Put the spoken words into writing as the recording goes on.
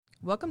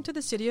Welcome to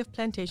the City of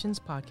Plantations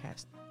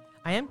podcast.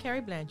 I am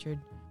Carrie Blanchard,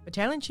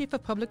 Battalion Chief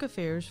of Public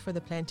Affairs for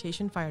the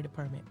Plantation Fire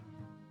Department.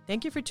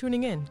 Thank you for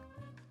tuning in.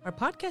 Our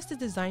podcast is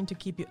designed to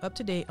keep you up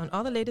to date on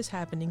all the latest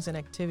happenings and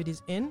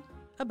activities in,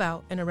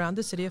 about, and around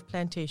the City of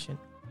Plantation.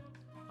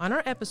 On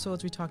our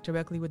episodes, we talk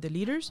directly with the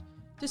leaders,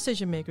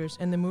 decision makers,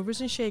 and the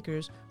movers and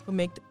shakers who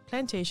make the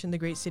Plantation the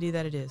great city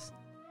that it is.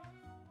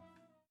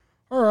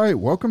 All right,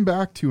 welcome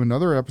back to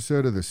another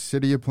episode of the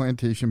City of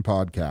Plantation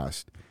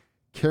podcast.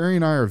 Carrie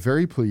and I are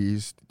very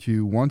pleased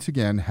to once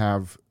again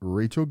have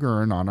Rachel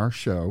Gurn on our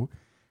show.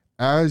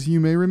 As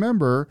you may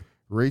remember,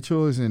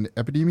 Rachel is an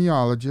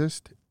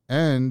epidemiologist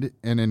and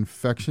an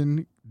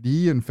infection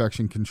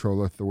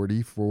control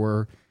authority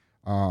for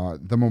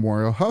the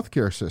Memorial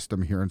Healthcare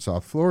System here in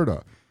South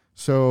Florida.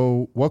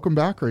 So welcome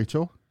back,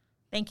 Rachel.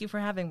 Thank you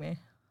for having me.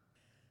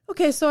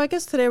 Okay, so I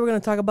guess today we're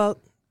going to talk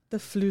about the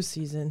flu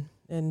season.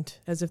 And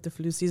as if the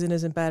flu season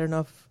isn't bad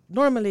enough,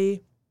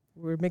 normally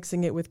we're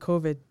mixing it with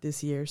COVID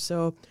this year.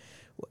 So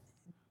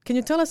can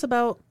you tell us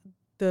about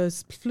the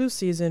flu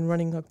season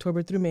running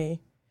October through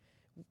May?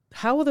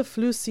 How will the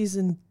flu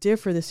season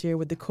differ this year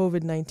with the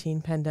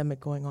COVID-19 pandemic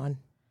going on?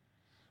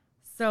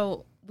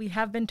 So we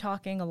have been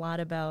talking a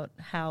lot about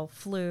how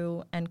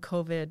flu and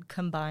COVID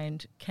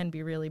combined can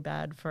be really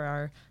bad for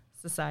our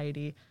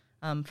society,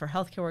 for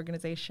healthcare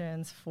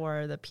organizations,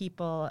 for the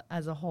people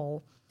as a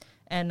whole.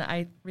 And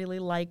I really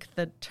like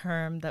the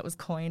term that was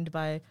coined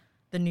by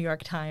the New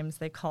York Times.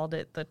 They called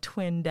it the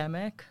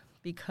twindemic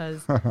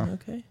because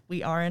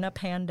we are in a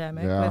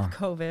pandemic with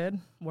COVID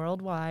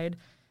worldwide.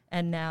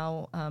 And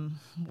now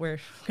we're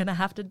going to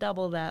have to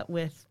double that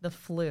with the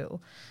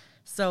flu.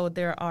 So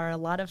there are a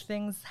lot of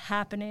things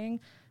happening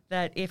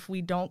that if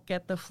we don't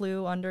get the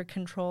flu under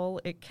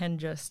control, it can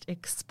just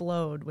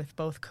explode with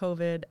both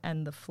COVID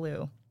and the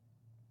flu.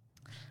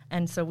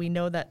 And so we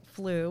know that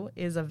flu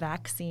is a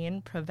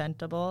vaccine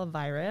preventable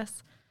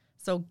virus.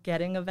 So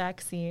getting a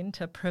vaccine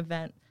to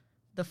prevent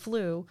the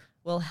flu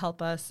will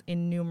help us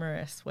in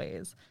numerous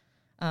ways.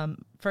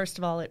 First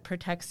of all, it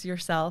protects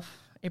yourself.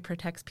 It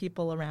protects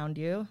people around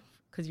you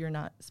because you're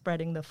not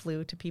spreading the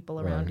flu to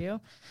people around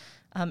you.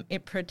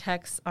 It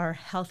protects our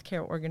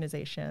healthcare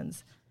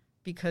organizations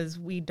because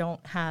we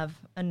don't have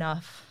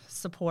enough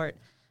support.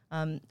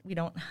 We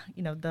don't,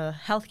 the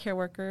healthcare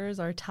workers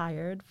are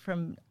tired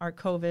from our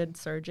COVID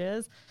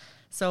surges.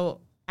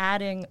 So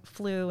adding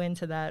flu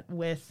into that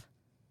with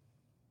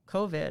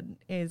COVID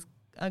is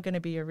going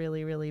to be a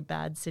really, really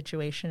bad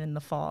situation in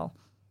the fall.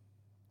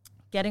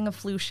 Getting a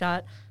flu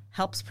shot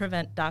helps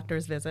prevent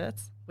doctor's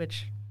visits,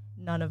 which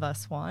none of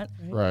us want.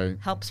 Right.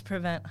 Helps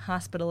prevent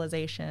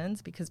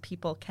hospitalizations because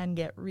people can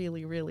get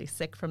really, really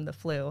sick from the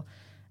flu.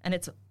 And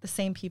it's the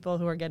same people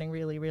who are getting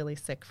really, really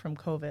sick from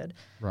COVID.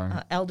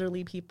 Right.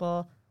 Elderly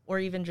people, or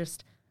even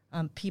just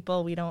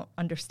people we don't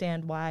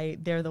understand why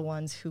they're the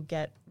ones who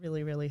get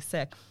really, really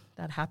sick.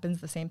 That happens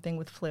the same thing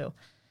with flu.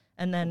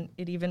 And then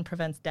it even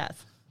prevents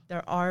death.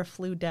 There are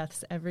flu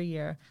deaths every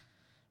year.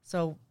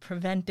 So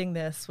preventing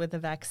this with a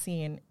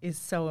vaccine is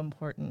so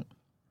important.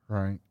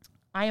 Right.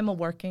 I am a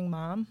working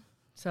mom,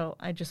 so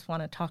I just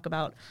want to talk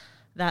about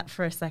that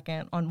for a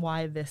second on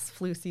why this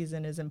flu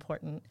season is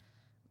important.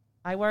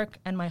 I work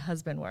and my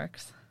husband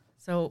works.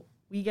 So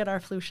we get our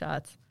flu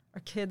shots.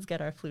 Our kids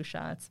get our flu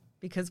shots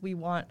because we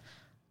want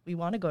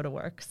to go to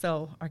work.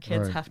 So our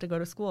kids have to go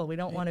to school. We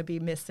don't want to be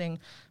missing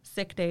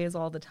sick days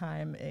all the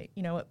time. It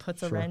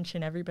puts a wrench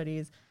in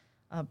everybody's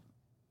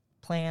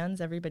plans,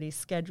 everybody's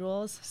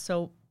schedules.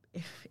 So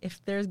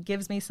if there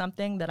gives me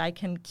something that I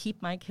can keep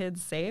my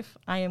kids safe,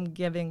 I am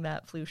giving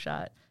that flu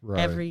shot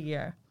every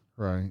year.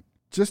 Right.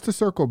 Just to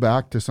circle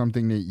back to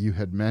something that you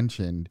had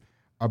mentioned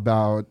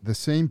about the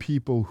same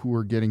people who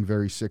are getting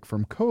very sick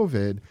from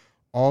COVID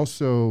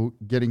also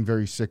getting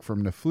very sick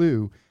from the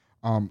flu.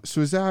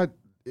 So is that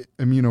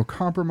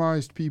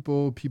immunocompromised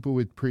people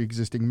with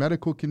pre-existing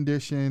medical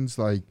conditions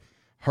like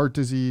heart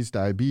disease,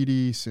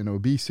 diabetes, and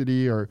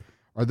obesity?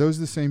 Are those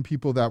the same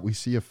people that we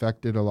see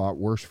affected a lot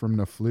worse from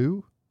the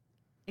flu?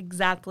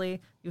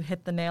 Exactly. You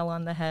hit the nail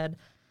on the head.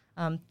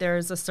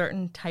 There's a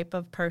certain type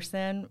of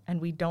person, and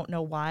we don't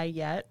know why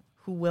yet,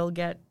 who will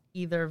get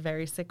either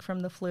very sick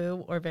from the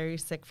flu or very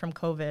sick from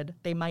COVID.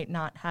 They might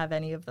not have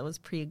any of those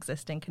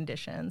pre-existing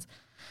conditions.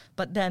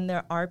 But then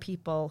there are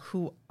people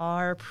who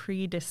are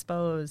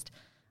predisposed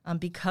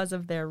because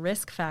of their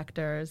risk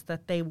factors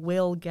that they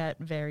will get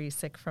very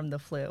sick from the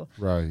flu.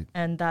 Right.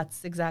 And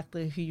that's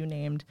exactly who you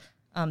named.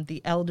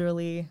 The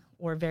elderly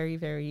or very,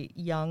 very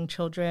young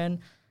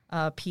children,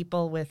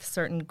 people with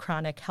certain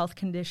chronic health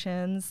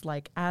conditions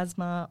like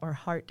asthma or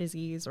heart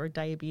disease or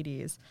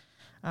diabetes.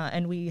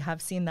 And we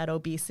have seen that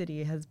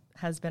obesity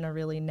has been a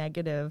really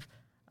negative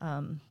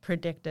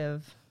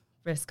predictive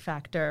risk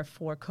factor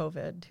for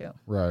COVID too.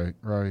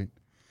 Right.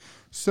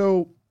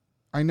 So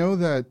I know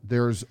that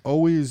there's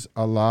always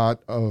a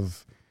lot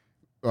of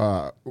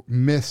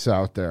myths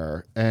out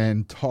there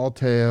and tall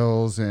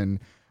tales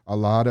and a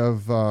lot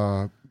of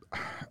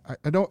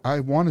I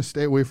want to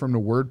stay away from the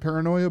word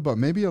paranoia, but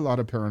maybe a lot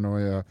of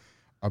paranoia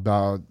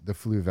about the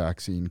flu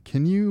vaccine.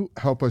 Can you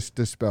help us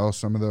dispel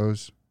some of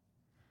those?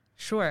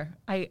 Sure.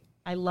 I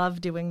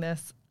love doing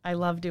this. I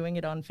love doing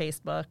it on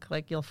Facebook.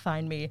 Like, you'll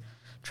find me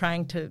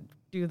trying to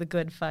do the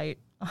good fight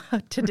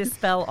to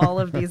dispel all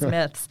of these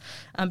myths,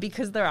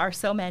 because there are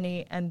so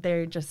many and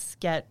they just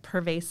get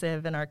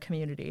pervasive in our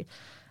community.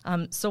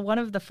 So one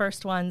of the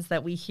first ones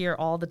that we hear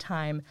all the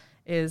time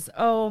is,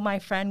 oh, my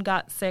friend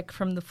got sick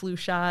from the flu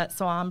shot,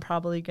 so I'm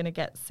probably going to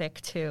get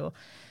sick too.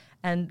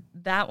 And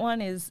that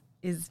one is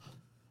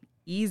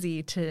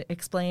easy to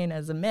explain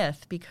as a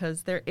myth,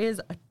 because there is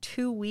a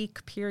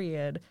 2-week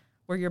period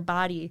where your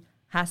body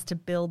has to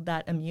build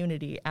that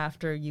immunity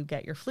after you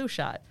get your flu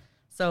shot.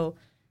 So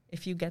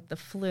if you get the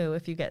flu,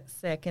 if you get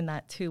sick in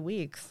that 2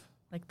 weeks,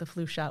 like, the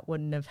flu shot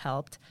wouldn't have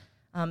helped.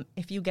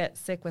 If you get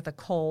sick with a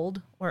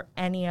cold or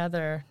any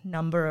other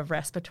number of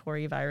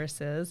respiratory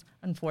viruses,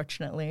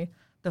 unfortunately,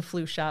 the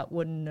flu shot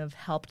wouldn't have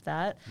helped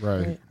that.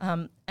 Right.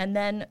 And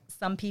then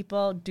some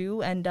people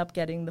do end up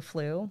getting the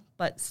flu,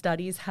 but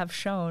studies have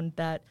shown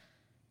that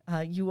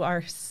you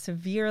are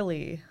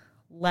severely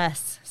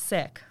less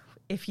sick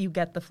if you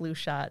get the flu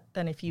shot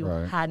than if you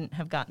hadn't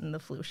have gotten the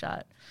flu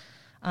shot.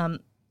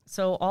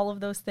 So all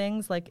of those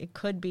things, like, it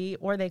could be,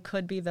 or they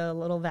could be the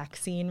little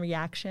vaccine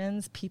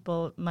reactions.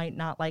 People might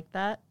not like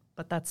that,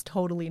 but that's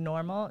totally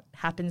normal. It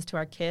happens to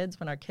our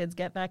kids when our kids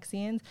get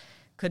vaccines.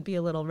 Could be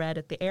a little red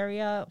at the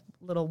area,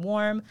 a little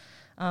warm,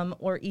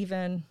 or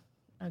even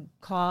a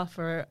cough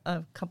or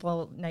a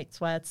couple night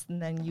sweats,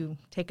 and then you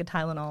take a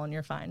Tylenol and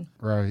you're fine.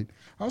 Right.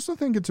 I also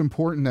think it's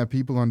important that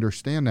people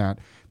understand that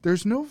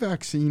there's no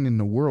vaccine in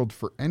the world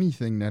for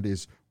anything that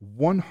is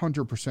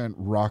 100%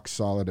 rock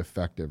solid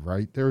effective,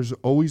 right? There's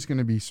always going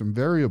to be some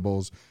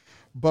variables,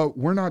 but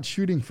we're not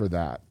shooting for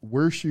that.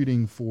 We're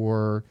shooting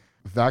for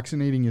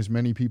vaccinating as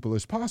many people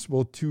as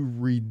possible to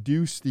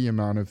reduce the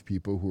amount of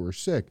people who are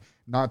sick,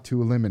 not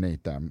to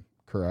eliminate them,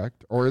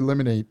 correct? Or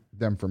eliminate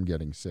them from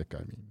getting sick, I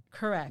mean.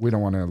 Correct. We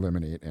don't want to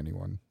eliminate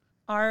anyone.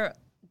 Our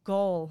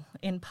goal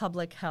in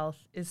public health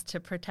is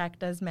to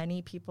protect as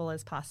many people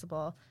as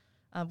possible,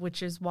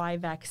 which is why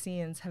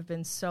vaccines have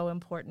been so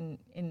important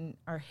in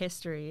our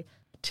history,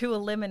 to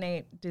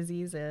eliminate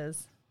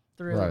diseases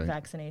through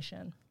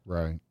vaccination.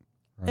 Right.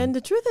 And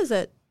the truth is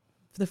that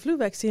the flu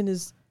vaccine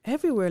is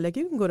everywhere. Like,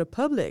 you can go to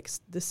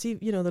Publix,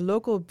 the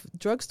local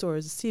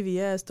drugstores, the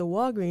CVS, the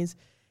Walgreens,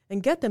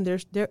 and get them.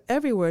 They're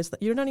everywhere.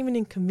 You're not even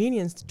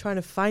inconvenienced trying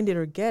to find it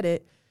or get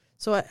it.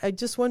 So I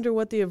just wonder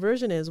what the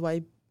aversion is,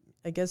 why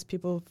I guess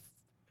people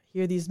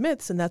hear these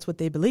myths and that's what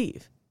they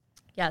believe.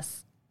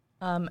 Yes.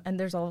 And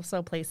there's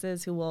also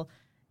places who will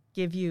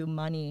give you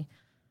money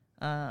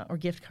or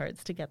gift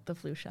cards to get the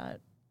flu shot.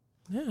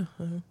 Yeah.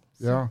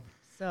 Yeah.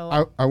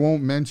 So I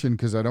won't mention,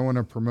 because I don't want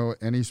to promote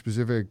any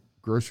specific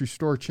grocery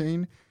store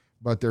chain,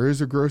 but there is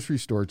a grocery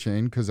store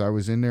chain, because I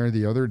was in there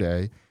the other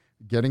day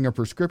getting a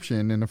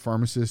prescription and the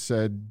pharmacist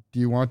said, do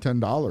you want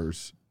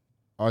 $10?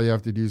 All you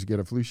have to do is get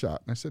a flu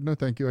shot. And I said, no,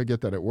 thank you. I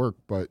get that at work,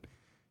 but,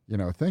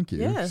 thank you.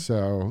 Yeah.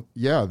 So,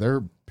 yeah,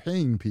 they're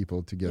paying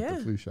people to get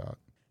the flu shot.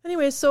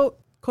 Anyway, so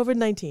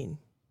COVID-19,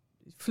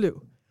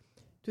 flu.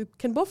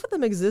 Can both of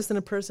them exist in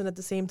a person at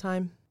the same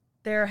time?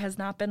 There has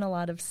not been a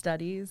lot of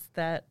studies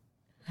that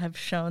have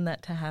shown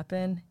that to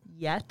happen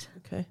yet.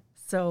 Okay.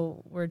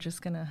 So we're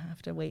just going to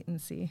have to wait and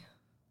see.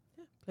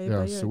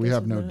 Yeah, so we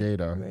have no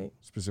data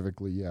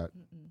specifically yet.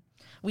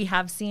 We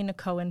have seen a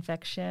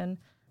co-infection,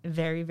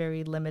 very,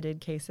 very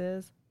limited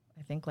cases.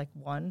 I think like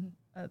one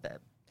of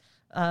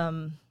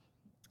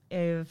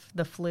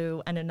the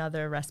flu and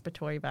another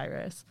respiratory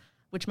virus,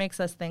 which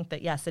makes us think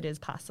that, yes, it is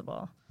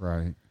possible.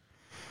 Right.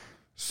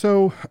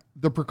 So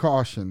the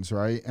precautions,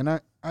 right?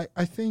 And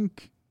I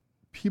think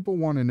people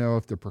want to know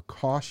if the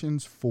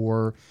precautions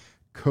for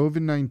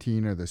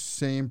COVID-19 are the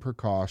same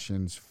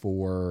precautions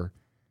for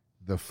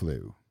the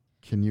flu.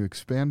 Can you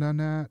expand on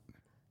that?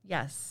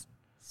 Yes.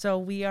 So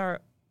we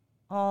are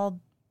all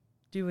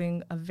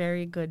doing a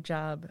very good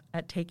job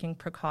at taking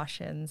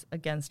precautions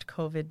against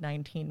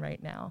COVID-19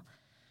 right now.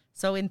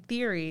 So in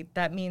theory,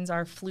 that means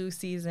our flu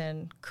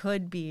season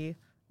could be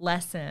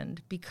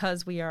lessened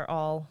because we are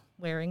all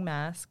wearing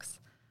masks,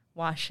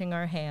 washing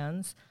our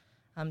hands,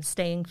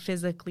 staying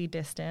physically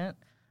distant,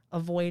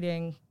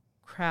 avoiding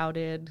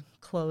crowded,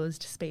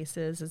 closed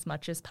spaces as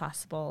much as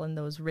possible, and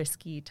those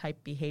risky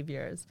type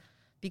behaviors.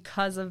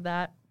 Because of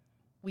that,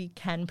 we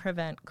can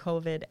prevent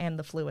COVID and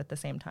the flu at the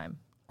same time.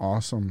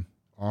 Awesome.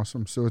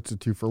 So it's a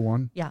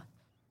 2-for-1? Yeah.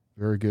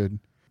 Very good.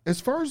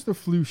 As far as the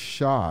flu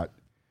shot,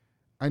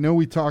 I know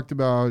we talked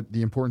about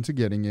the importance of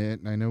getting it,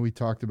 and I know we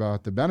talked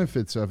about the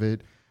benefits of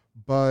it,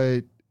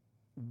 but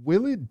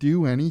will it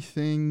do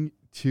anything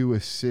to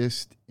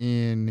assist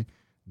in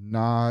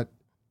not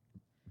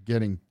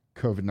getting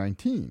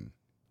COVID-19?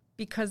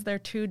 Because they're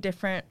two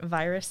different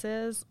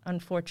viruses,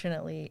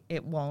 unfortunately,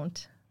 it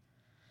won't.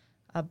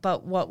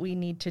 But what we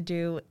need to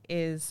do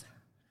is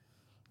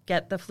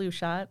get the flu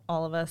shot,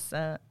 all of us,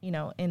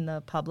 in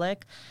the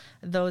public.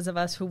 Those of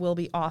us who will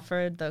be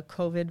offered the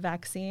COVID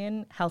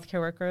vaccine, healthcare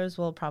workers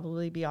will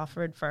probably be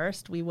offered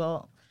first. We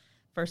will,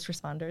 first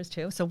responders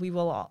too. So we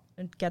will all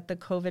get the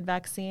COVID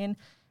vaccine,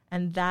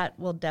 and that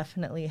will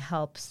definitely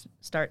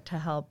start to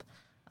help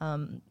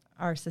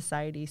our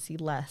society see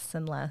less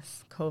and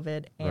less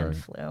COVID and Right.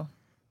 flu.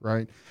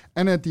 Right.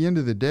 And at the end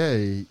of the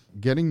day,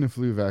 getting the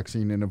flu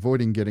vaccine and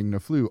avoiding getting the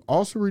flu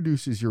also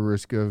reduces your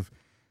risk of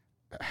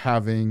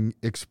having,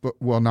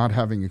 not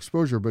having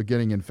exposure, but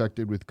getting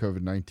infected with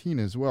COVID-19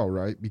 as well,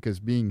 right? Because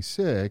being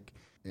sick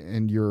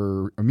and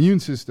your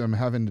immune system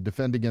having to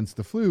defend against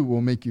the flu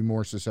will make you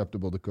more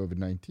susceptible to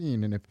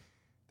COVID-19. And if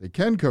they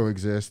can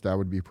coexist, that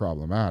would be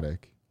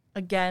problematic.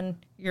 Again,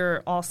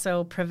 you're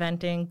also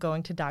preventing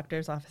going to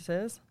doctor's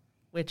offices,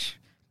 which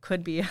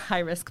could be a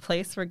high-risk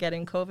place for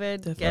getting COVID,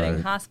 Definitely. getting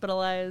Right.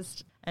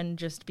 hospitalized, and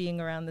just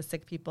being around the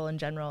sick people in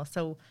general.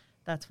 So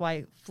that's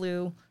why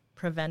flu,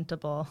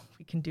 preventable,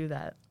 we can do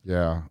that.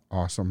 Yeah.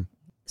 Awesome.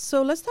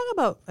 So let's talk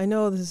about, I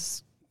know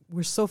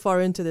we're so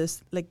far into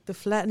this, like the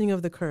flattening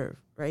of the curve,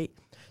 right?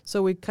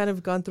 So we kind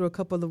of gone through a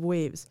couple of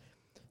waves.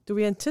 Do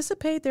we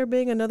anticipate there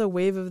being another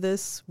wave of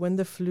this when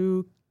the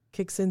flu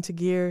kicks into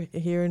gear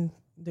here in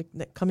the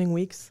coming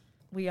weeks?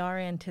 We are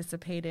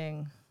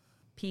anticipating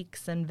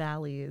peaks and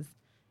valleys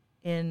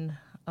in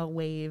a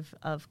wave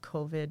of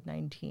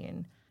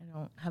COVID-19. I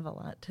don't have a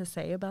lot to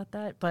say about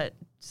that, but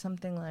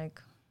something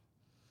like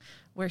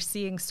we're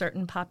seeing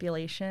certain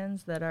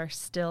populations that are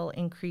still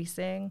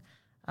increasing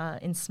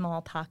in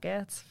small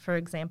pockets. For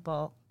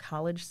example,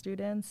 college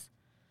students.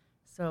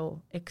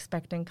 So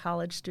expecting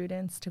college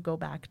students to go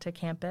back to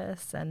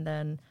campus and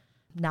then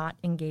not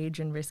engage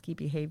in risky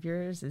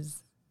behaviors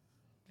is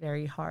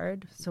very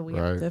hard. So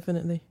Right.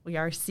 Definitely. we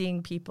are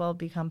seeing people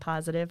become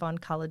positive on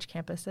college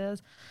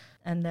campuses.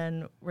 And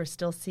then we're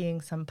still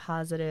seeing some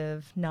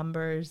positive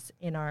numbers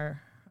in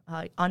our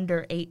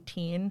under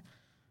 18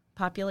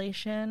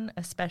 population,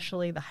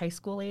 especially the high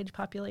school age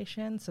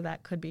population. So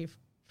that could be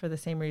for the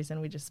same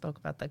reason we just spoke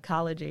about the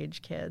college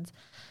age kids.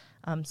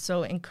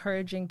 So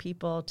encouraging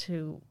people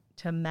to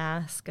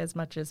mask as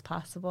much as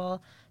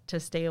possible, to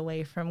stay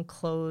away from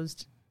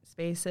closed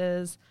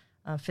spaces,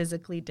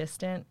 physically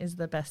distant is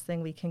the best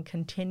thing we can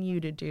continue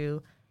to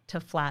do to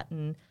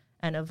flatten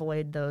and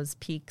avoid those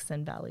peaks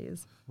and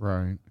valleys.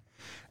 Right.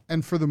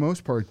 And for the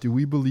most part, do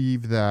we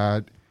believe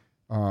that,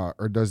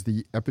 or does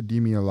the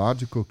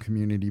epidemiological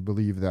community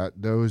believe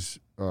that those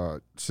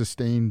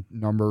sustained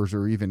numbers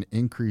or even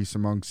increase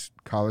amongst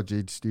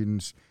college-age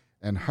students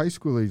and high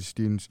school-age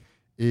students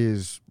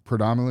is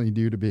predominantly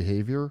due to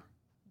behavior?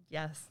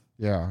 Yes.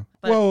 Yeah.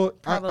 But well,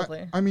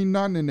 probably. I mean,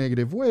 not in a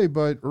negative way,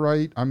 but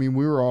right. I mean,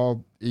 we were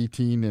all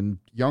 18 and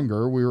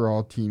younger. We were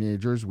all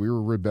teenagers. We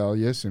were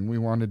rebellious and we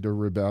wanted to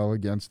rebel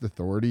against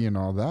authority and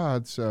all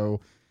that. So,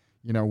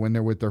 you know, when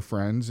they're with their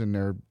friends and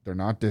they're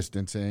not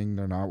distancing,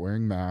 they're not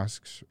wearing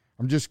masks.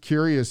 I'm just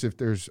curious if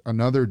there's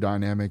another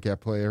dynamic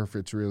at play or if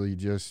it's really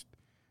just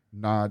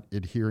not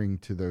adhering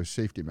to those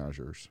safety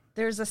measures.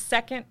 There's a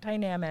second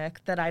dynamic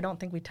that I don't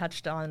think we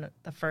touched on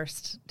the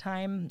first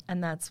time,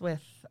 and that's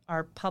with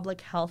our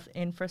public health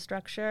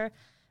infrastructure.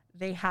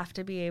 They have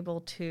to be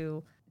able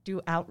to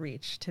do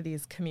outreach to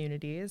these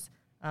communities,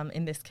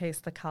 in this case,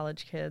 the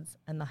college kids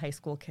and the high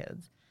school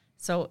kids.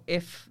 So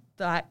if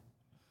that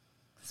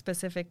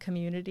specific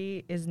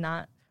community is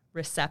not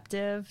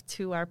receptive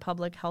to our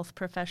public health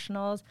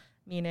professionals,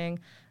 meaning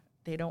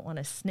they don't want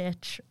to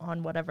snitch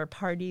on whatever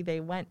party they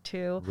went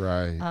to,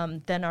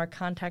 Right. then our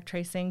contact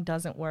tracing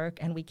doesn't work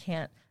and we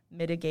can't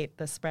mitigate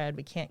the spread.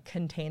 We can't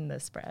contain the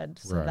spread.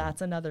 So Right.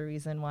 that's another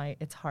reason why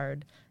it's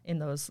hard in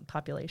those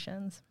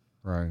populations.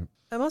 Right.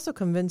 I'm also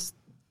convinced,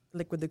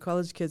 like with the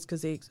college kids,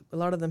 because a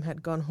lot of them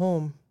had gone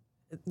home,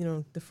 you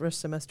know, the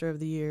first semester of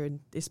the year, and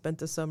they spent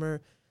the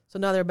summer. So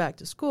now they're back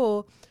to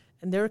school,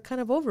 and they're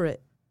kind of over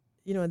it.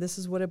 You know, this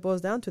is what it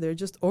boils down to. They're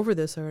just over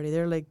this already.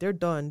 They're like, they're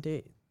done.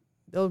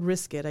 They'll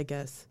risk it, I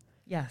guess.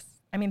 Yes.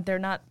 I mean, they're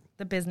not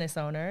the business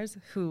owners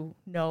who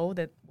know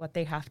that what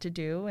they have to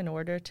do in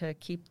order to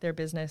keep their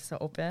business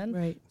open.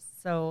 Right.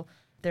 So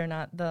they're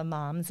not the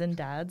moms and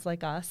dads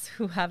like us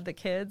who have the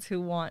kids who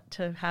want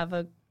to have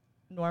a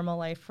normal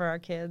life for our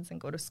kids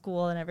and go to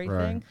school and everything.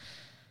 Right.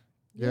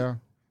 Yeah.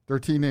 They're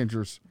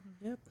teenagers.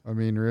 Yep. I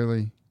mean,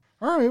 really.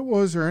 All right.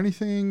 Well, is there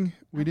anything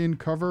we didn't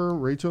cover?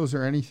 Rachel, is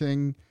there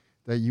anything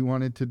that you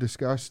wanted to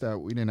discuss that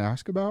we didn't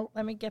ask about?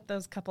 Let me get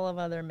those couple of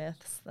other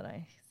myths that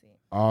I see.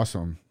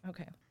 Awesome.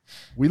 Okay.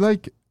 We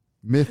like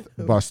myth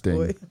Oh, busting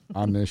boy.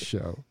 on this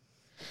show.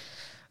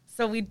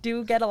 So we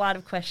do get a lot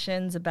of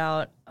questions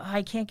about,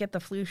 I can't get the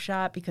flu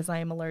shot because I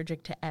am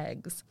allergic to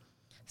eggs.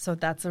 So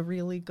that's a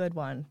really good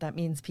one. That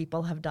means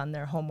people have done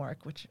their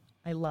homework, which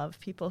I love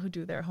people who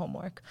do their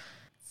homework.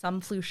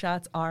 Some flu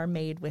shots are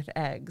made with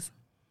eggs.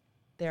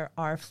 There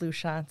are flu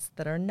shots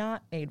that are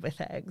not made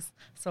with eggs.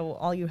 So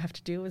all you have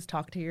to do is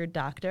talk to your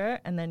doctor,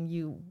 and then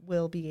you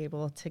will be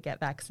able to get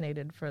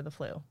vaccinated for the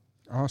flu.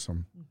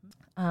 Awesome.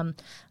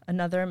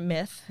 Another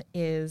myth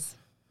is,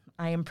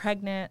 I am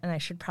pregnant and I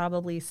should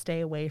probably stay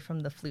away from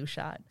the flu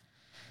shot.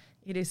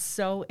 It is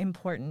so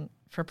important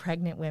for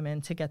pregnant women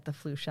to get the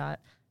flu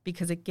shot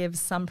because it gives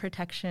some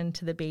protection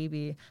to the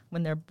baby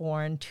when they're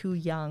born too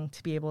young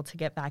to be able to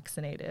get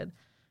vaccinated.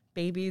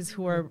 babies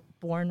who are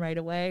born right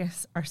away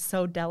are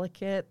so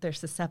delicate. They're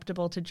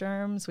susceptible to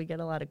germs. We get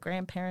a lot of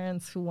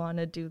grandparents who want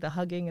to do the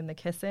hugging and the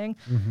kissing.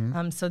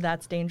 So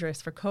that's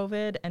dangerous for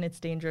COVID, and it's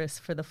dangerous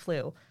for the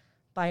flu.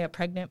 By a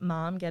pregnant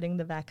mom getting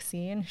the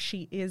vaccine,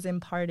 she is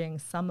imparting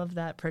some of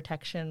that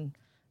protection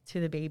to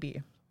the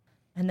baby.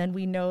 And then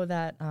we know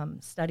that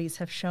studies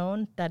have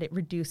shown that it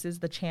reduces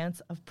the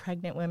chance of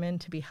pregnant women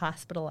to be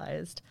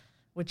hospitalized,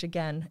 which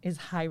again is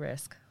high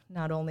risk.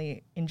 Not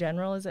only in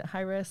general is it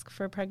high risk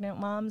for pregnant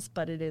moms,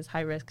 but it is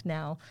high risk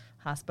now,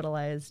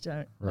 hospitalized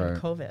in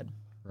COVID.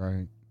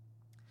 Right.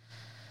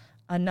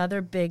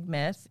 Another big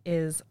myth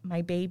is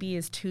my baby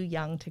is too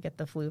young to get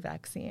the flu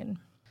vaccine.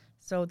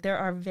 So there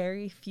are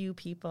very few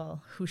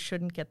people who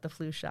shouldn't get the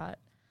flu shot.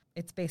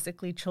 It's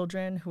basically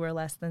children who are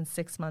less than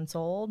 6 months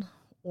old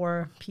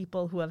or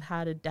people who have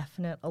had a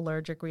definite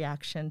allergic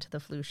reaction to the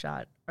flu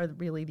shot are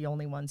really the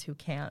only ones who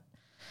can't.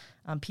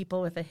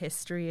 People with a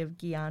history of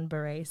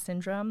Guillain-Barré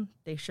syndrome,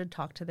 they should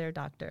talk to their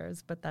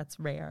doctors, but that's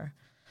rare.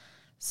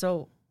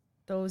 So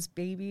those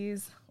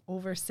babies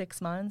over 6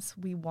 months,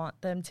 we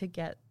want them to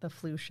get the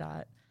flu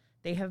shot.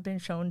 They have been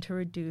shown to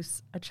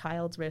reduce a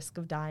child's risk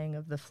of dying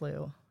of the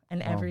flu.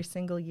 And every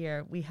single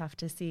year, we have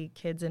to see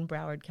kids in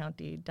Broward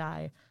County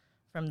die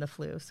from the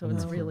flu. So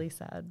it's really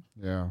sad.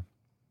 Yeah.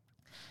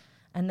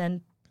 And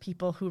then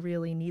people who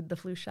really need the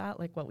flu shot,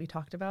 like what we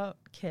talked about,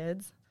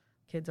 kids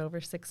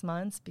over 6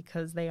 months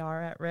because they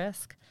are at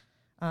risk.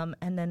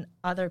 And then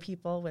other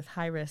people with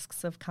high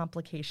risks of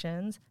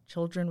complications.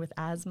 Children with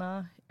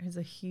asthma is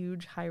a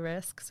huge high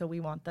risk, so we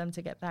want them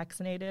to get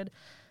vaccinated.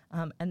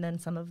 And then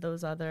some of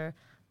those other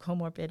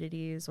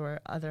comorbidities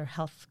or other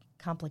health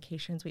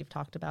complications we've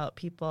talked about,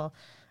 people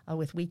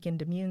with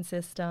weakened immune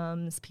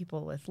systems,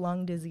 people with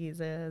lung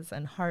diseases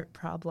and heart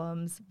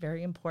problems,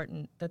 very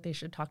important that they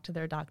should talk to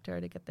their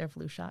doctor to get their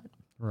flu shot.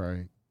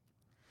 Right.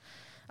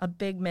 A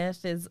big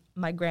myth is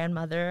my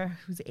grandmother,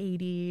 who's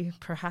 80,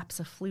 perhaps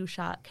a flu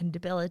shot can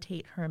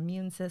debilitate her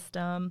immune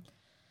system,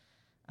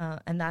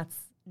 and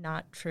that's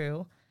not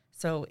true.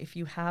 So if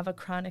you have a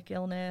chronic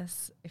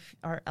illness, if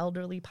our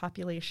elderly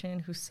population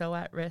who's so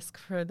at risk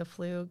for the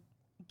flu,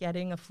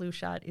 getting a flu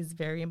shot is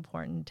very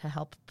important to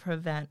help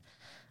prevent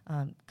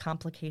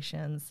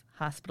complications,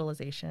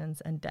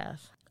 hospitalizations, and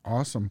death.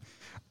 Awesome.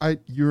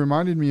 You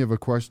reminded me of a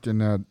question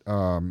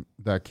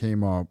that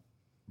came up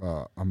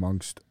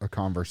amongst a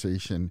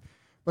conversation.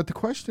 But the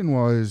question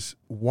was,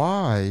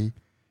 why,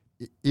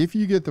 if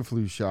you get the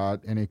flu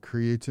shot and it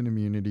creates an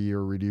immunity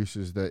or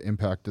reduces the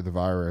impact of the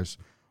virus,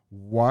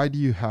 why do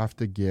you have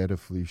to get a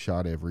flu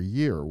shot every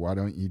year? Why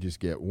don't you just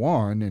get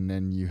one and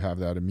then you have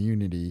that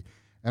immunity?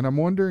 And I'm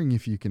wondering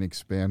if you can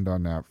expand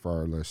on that for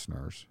our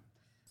listeners.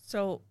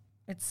 So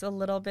it's a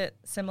little bit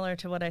similar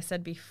to what I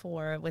said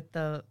before with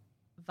the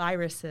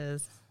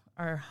viruses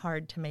are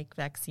hard to make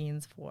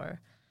vaccines for.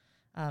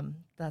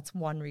 That's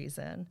one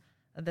reason.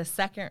 The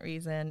second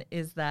reason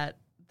is that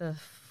the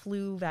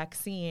flu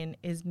vaccine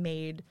is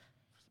made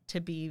to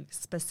be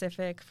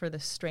specific for the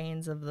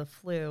strains of the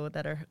flu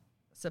that are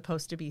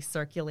supposed to be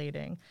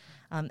circulating.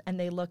 And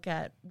they look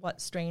at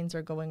what strains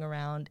are going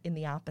around in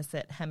the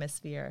opposite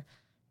hemisphere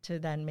to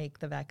then make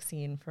the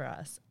vaccine for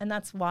us. And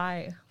that's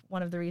why,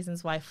 one of the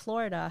reasons why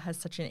Florida has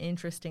such an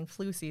interesting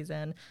flu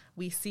season.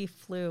 We see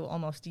flu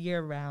almost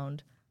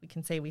year-round. We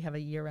can say we have a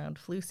year-round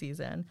flu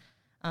season.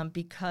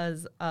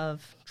 Because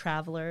of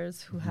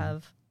travelers who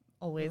have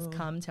always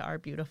come to our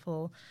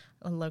beautiful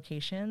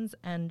locations,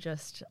 and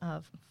just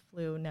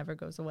flu never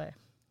goes away.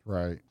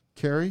 Right.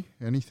 Carrie,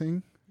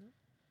 anything?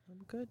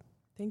 I'm good.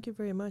 Thank you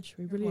very much.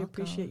 We You're really welcome.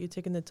 appreciate you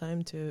taking the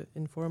time to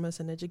inform us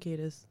and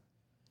educate us.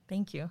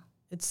 Thank you.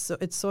 It's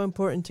so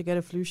important to get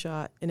a flu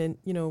shot. And then,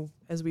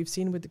 as we've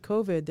seen with the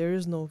COVID, there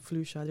is no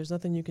flu shot. There's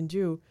nothing you can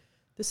do.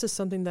 This is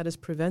something that is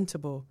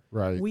preventable.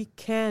 Right. We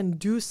can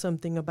do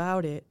something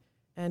about it,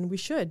 and we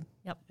should.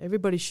 Yep.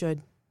 Everybody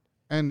should.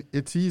 And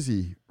it's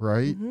easy,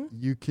 right? Mm-hmm.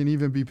 You can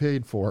even be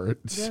paid for it.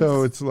 Yes.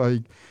 So it's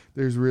like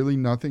there's really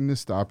nothing to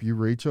stop you.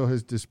 Rachel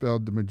has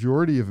dispelled the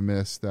majority of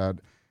myths that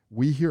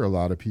we hear a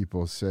lot of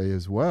people say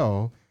as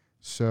well.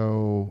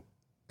 So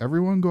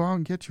everyone go out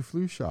and get your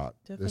flu shot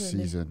this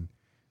Definitely. season.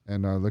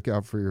 And look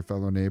out for your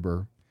fellow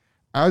neighbor.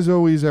 As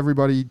always,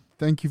 everybody,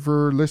 thank you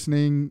for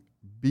listening.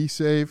 Be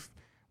safe.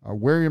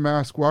 Wear your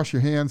mask, wash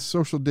your hands,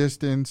 social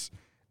distance,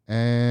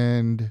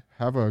 and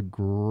have a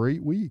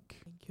great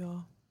week. Thank you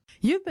all.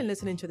 You've been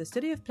listening to the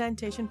City of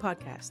Plantation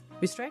podcast.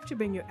 We strive to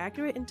bring you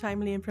accurate and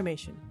timely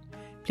information.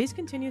 Please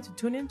continue to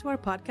tune into our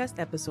podcast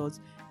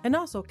episodes and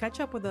also catch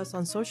up with us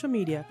on social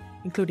media,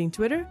 including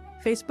Twitter,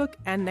 Facebook,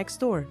 and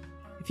Nextdoor.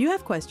 If you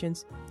have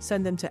questions,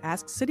 send them to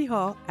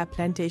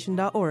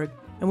askcityhall@plantation.org,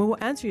 and we will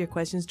answer your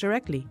questions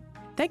directly.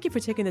 Thank you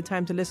for taking the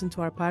time to listen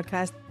to our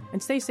podcast,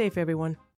 and stay safe, everyone.